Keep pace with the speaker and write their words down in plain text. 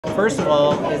First of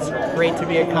all, it's great to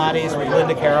be at Connie's with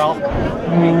Linda Carroll.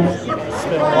 It's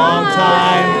been a long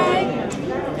time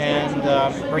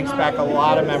and brings back a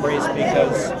lot of memories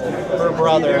because her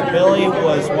brother, Billy,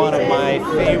 was one of my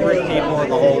favorite people in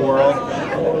the whole world.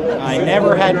 I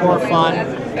never had more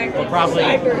fun. Probably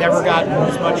never got in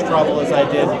as much trouble as I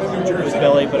did with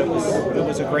Billy, but it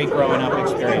was a great growing up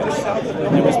experience.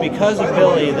 And it was because of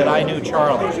Billy that I knew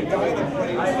Charlie.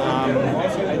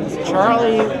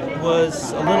 Charlie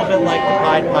was a little bit like the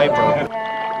Pied Piper.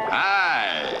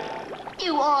 Hi.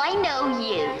 Do I know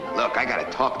you? Look, I gotta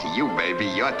talk to you, baby.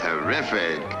 You're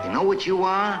terrific. You know what you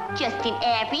are? Just an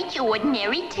average,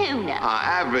 ordinary tuna.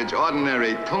 Average,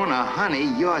 ordinary tuna. Honey,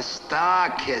 you're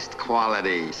star-kissed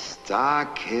quality.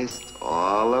 Star-kissed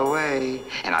all the way.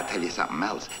 And I'll tell you something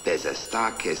else. There's a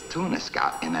star-kissed tuna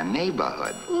scout in the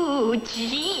neighborhood. Ooh,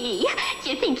 gee. Do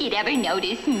you think he'd ever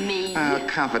notice me?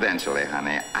 Confidentially,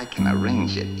 honey, I can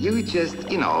arrange it. You just,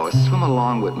 swim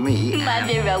along with me.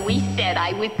 Mother always said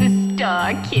I was the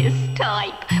star-kissed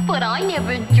type, but I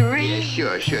never dreamed.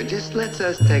 Yeah, sure. Just let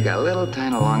us take a little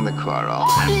turn along the coral.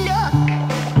 Oh,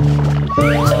 look!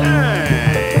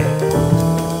 Hey!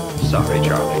 Sorry,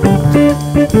 Charlie.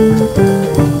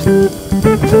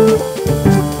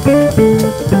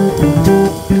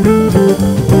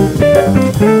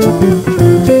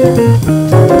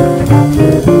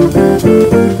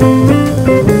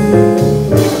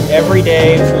 Every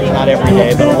day, not every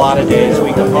day, but a lot of days,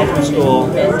 we come home from school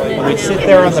and we'd sit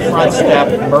there on the front step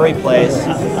at Murray Place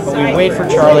and we'd wait for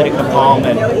Charlie to come home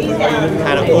and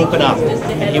kind of open up.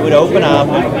 And he would open up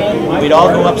and we'd all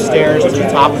go upstairs to the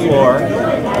top floor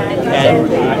and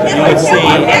you would see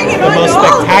the most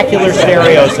spectacular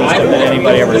stereo system that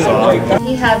anybody ever saw.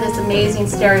 He had this amazing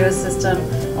stereo system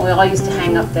and we all used to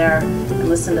hang up there and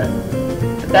listen to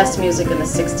the best music in the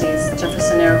 60s,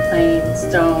 Jefferson Airplane,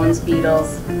 Stones,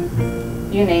 Beatles,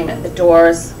 you name it, The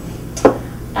Doors.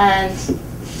 And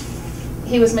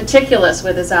he was meticulous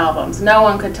with his albums. No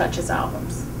one could touch his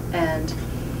albums. And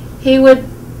he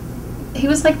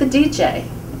was like the DJ,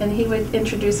 and he would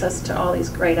introduce us to all these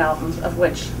great albums, of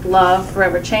which Love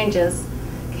Forever Changes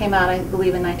came out, I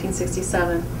believe, in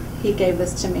 1967. He gave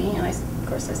this to me, and of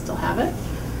course I still have it.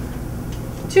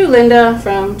 To Linda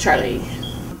from Charlie.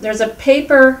 There's a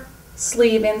paper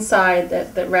sleeve inside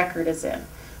that the record is in.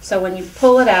 So when you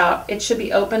pull it out, it should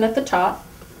be open at the top.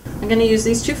 I'm going to use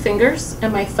these two fingers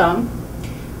and my thumb.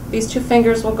 These two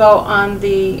fingers will go on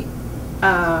the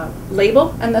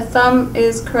label, and the thumb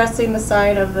is caressing the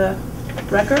side of the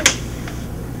record.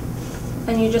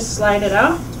 And you just slide it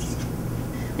out,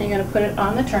 and you're going to put it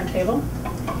on the turntable.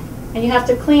 And you have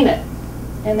to clean it.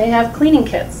 And they have cleaning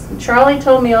kits. And Charlie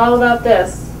told me all about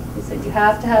this. He said you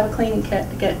have to have a cleaning kit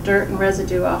to get dirt and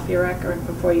residue off your record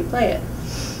before you play it.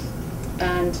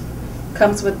 And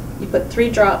comes with, you put 3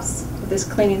 drops of this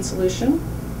cleaning solution.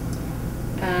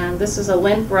 And this is a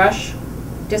lint brush,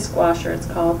 disc washer it's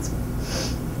called.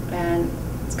 And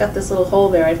it's got this little hole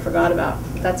there I forgot about.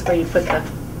 That's where you put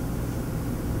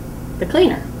the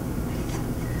cleaner.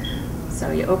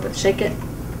 So you shake it,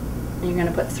 and you're going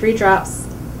to put 3 drops.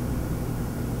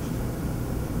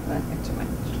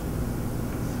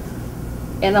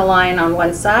 In a line on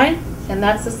one side, and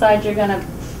that's the side you're going to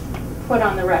put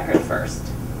on the record first.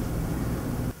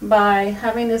 By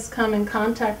having this come in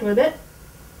contact with it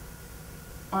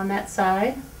on that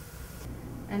side,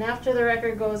 and after the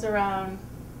record goes around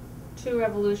 2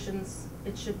 revolutions,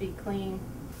 it should be clean.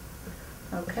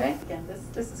 Okay, again,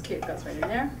 this is cute. It goes right in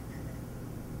there,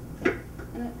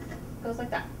 and it goes like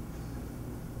that.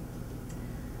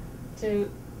 To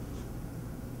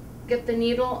get the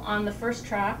needle on the first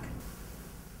track,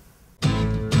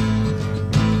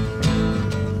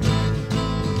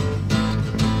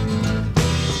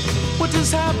 what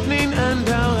is happening and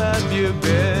how have you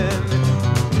been?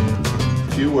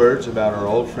 A few words about our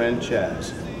old friend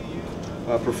Chaz.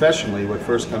 Professionally, what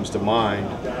first comes to mind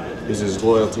is his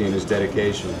loyalty and his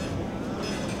dedication.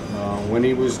 When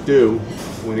he was due,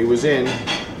 when he was in,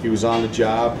 he was on the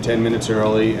job 10 minutes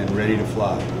early and ready to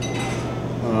fly.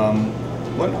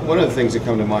 One of the things that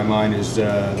come to my mind is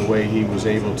the way he was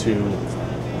able to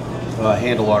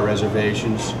handle our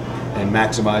reservations and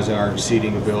maximizing our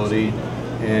seating ability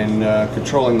and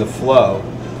controlling the flow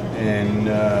and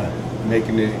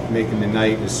making the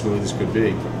night as smooth as could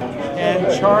be. And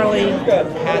Charlie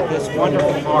had this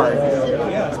wonderful heart.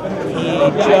 He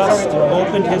just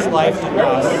opened his life to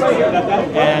us,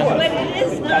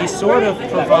 and he sort of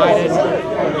provided,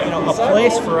 a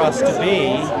place for us to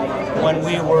be when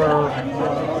we were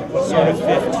sort of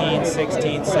 15,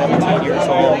 16, 17 years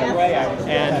old,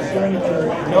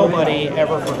 and nobody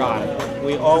ever forgot it.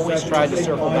 we always tried to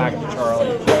circle back to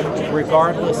Charlie,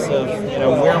 regardless of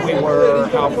where we were,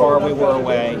 how far we were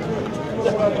away.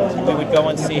 We would go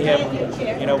and see him,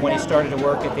 when he started to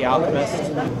work at the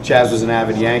Alchemist. Chaz was an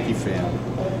avid Yankee fan,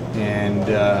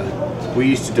 and we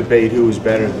used to debate who was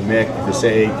better, the Mick, the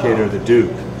Say Kid, or the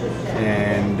Duke.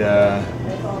 And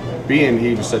being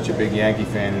he was such a big Yankee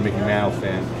fan and Mickey Mantle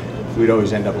fan, we'd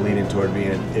always end up leaning toward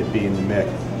being the Mick.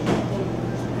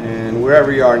 And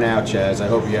wherever you are now, Chaz, I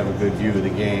hope you have a good view of the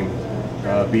game,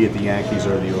 be it the Yankees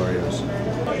or the Orioles.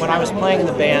 When I was playing in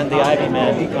the band, the Ivy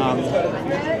Men,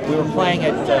 we were playing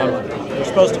at, we were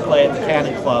supposed to play at the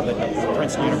Cannon Club at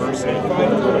Princeton University.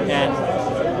 And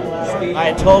I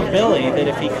had told Billy that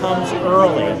if he comes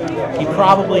early, he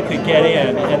probably could get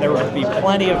in, and there would be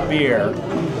plenty of beer.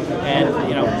 And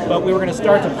but we were going to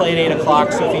start to play at 8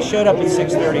 o'clock, so if he showed up at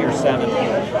 6:30 or 7,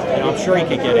 I'm sure he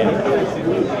could get in.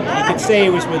 He could say he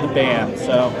was with the band.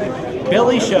 So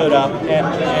Billy showed up,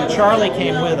 and Charlie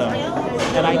came with him.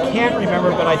 And I can't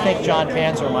remember, but I think John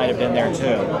Panzer might have been there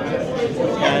too.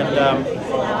 And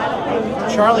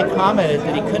Charlie commented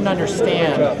that he couldn't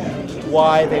understand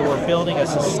why they were building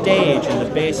us a stage in the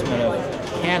basement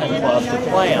of Cannon Club to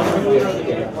play on.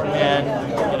 And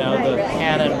the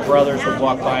Cannon brothers would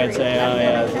walk by and say, "Oh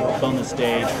yeah, it's on the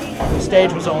stage." The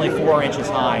stage was only 4 inches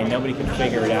high. Nobody could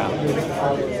figure it out.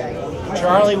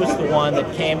 Charlie was the one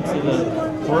that came to the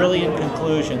brilliant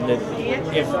conclusion that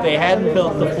if they hadn't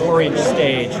built the 4-inch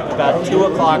stage, about 2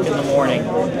 o'clock in the morning,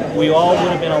 we all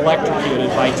would have been electrocuted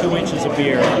by 2 inches of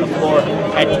beer on the floor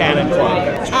at Cannon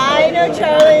Club. I know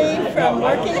Charlie from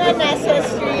working on Nassau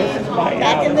Street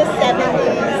back in the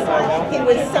 70s. He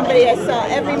was somebody I saw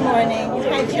every morning.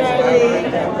 Hi, Charlie.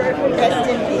 Rest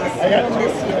in peace. We'll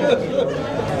miss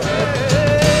you.